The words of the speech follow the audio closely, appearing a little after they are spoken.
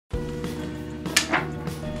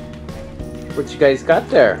What you guys got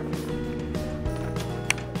there?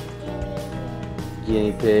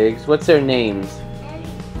 Guinea pigs. What's their names?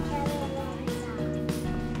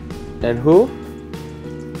 And who?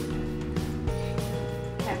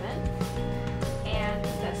 Kevin. And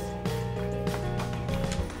this.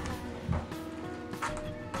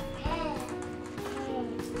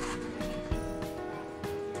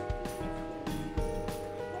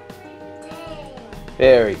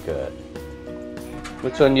 Very good.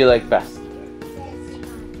 Which one do you like best?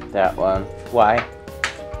 That one. Why?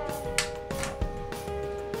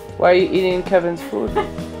 Why are you eating Kevin's food?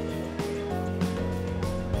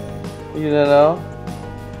 You don't know?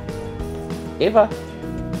 Ava,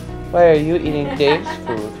 why are you eating Dave's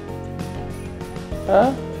food?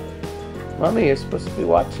 Huh? Mommy, you're supposed to be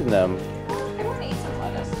watching them. I want to eat some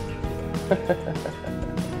lettuce.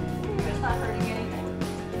 It's not hurting anything.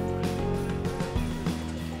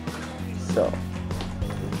 So.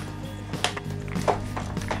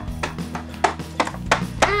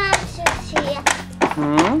 I want to see it. I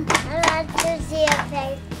want to see a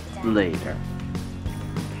picture. Later.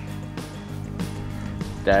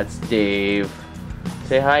 That's Dave.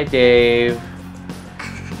 Say hi, Dave.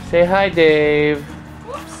 Say hi, Dave.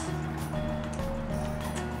 Whoops.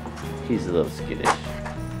 He's a little skittish.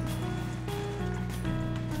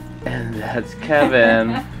 And that's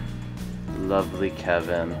Kevin. Lovely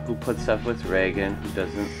Kevin, who puts up with Reagan, who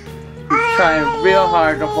doesn't. He's trying real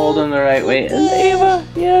hard to hold him the right way. And Ava,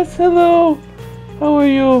 yes, hello. How are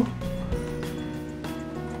you?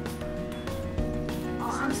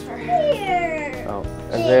 Arms for her. Here. Oh,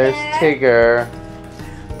 and there's Tigger.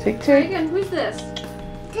 Tig. Reagan, who's this?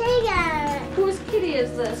 Tigger. Whose kitty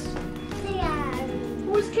is this? Tigger.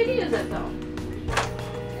 Whose kitty is it though?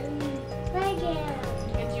 Tigger.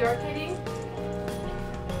 It's your kitty?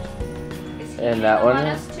 Is he And that eating one?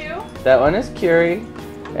 lettuce too? That one is Curie,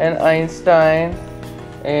 and Einstein,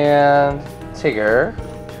 and Tigger.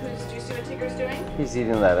 Do you see what Tigger's doing? He's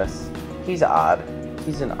eating lettuce. He's odd.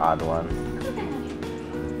 He's an odd one.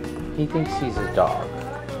 He thinks he's a dog.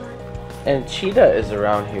 And Cheetah is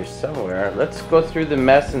around here somewhere. Let's go through the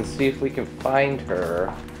mess and see if we can find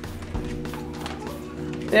her.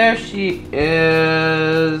 There she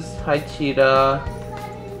is. Hi, Cheetah.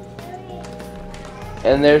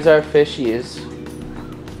 And there's our fishies.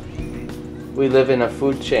 We live in a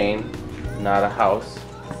food chain, not a house.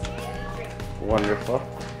 Wonderful.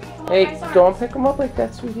 Hey, don't pick him up like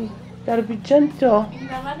that, sweetie. Gotta be gentle. You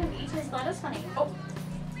gotta let him eat his lettuce, honey. Oh.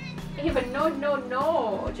 Hey, but no,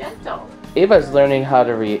 gentle. Ava's learning how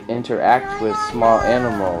to interact with small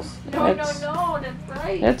animals. No, that's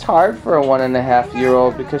right. It's hard for a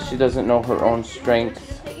 1.5-year-old because she doesn't know her own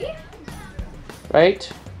strength.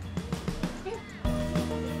 Right?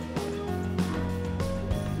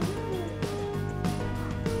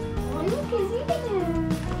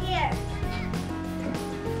 Here.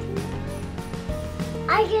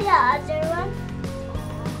 I get the other one.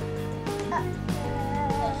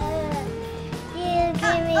 You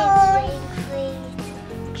give me a drink,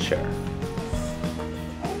 please. Sure.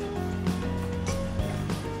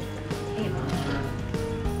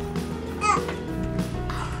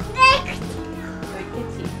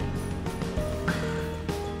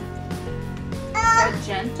 Good,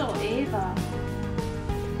 gentle Ava.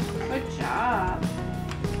 Good job.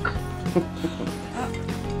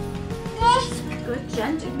 Good,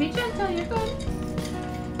 gentle. Be gentle, you're good.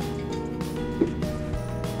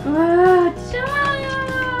 Good job.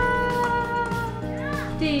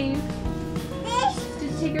 Dave,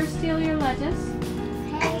 did Tigger steal your lettuce?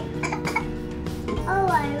 Hey. Oh,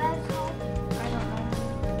 I was home. I don't know.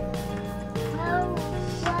 Oh,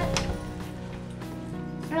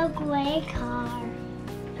 what? A gray car.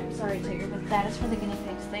 I'm sorry, Tigger, but that is for the guinea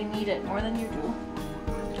pigs. They need it more than you do.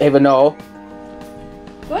 Ava, no.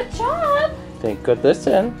 Good job. Thank good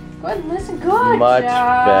listen. Good, listen, good Much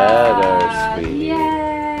job. better, sweetie.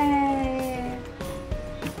 Yay.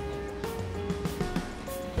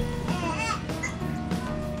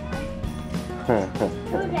 Do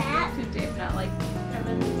that. Did Dave not like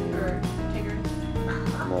Kevin or Tigger?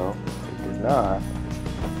 No, he did not.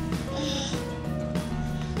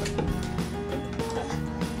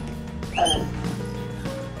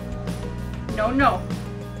 No.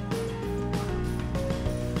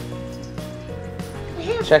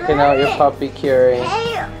 Checking out your puppy, Curie.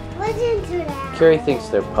 Hey, listen to that. Curie thinks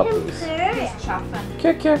they're puppies. He's chuffing.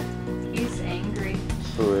 Curie. He's angry.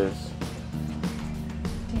 Who is?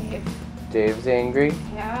 Dave. Dave's angry?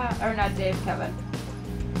 Yeah, or not Dave, Kevin.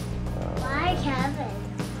 Why, Kevin?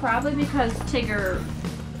 Probably because Tigger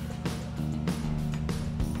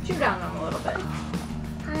chewed on him a little bit.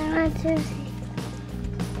 I want to see.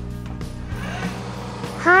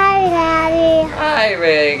 Hi, Daddy. Hi,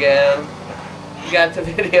 Reagan. You got the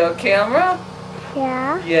video camera?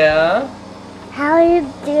 Yeah? Yeah. How are you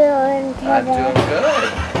doing today? I'm doing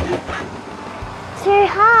good. Say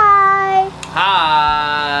hi.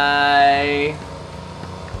 Hi.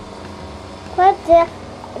 What did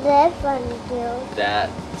this one do?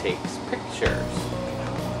 That takes pictures.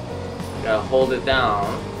 You gotta hold it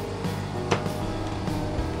down.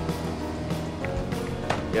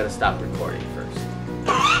 You gotta stop recording first.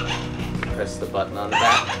 Press the button on the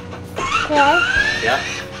back. Okay. Yep.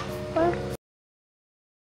 What?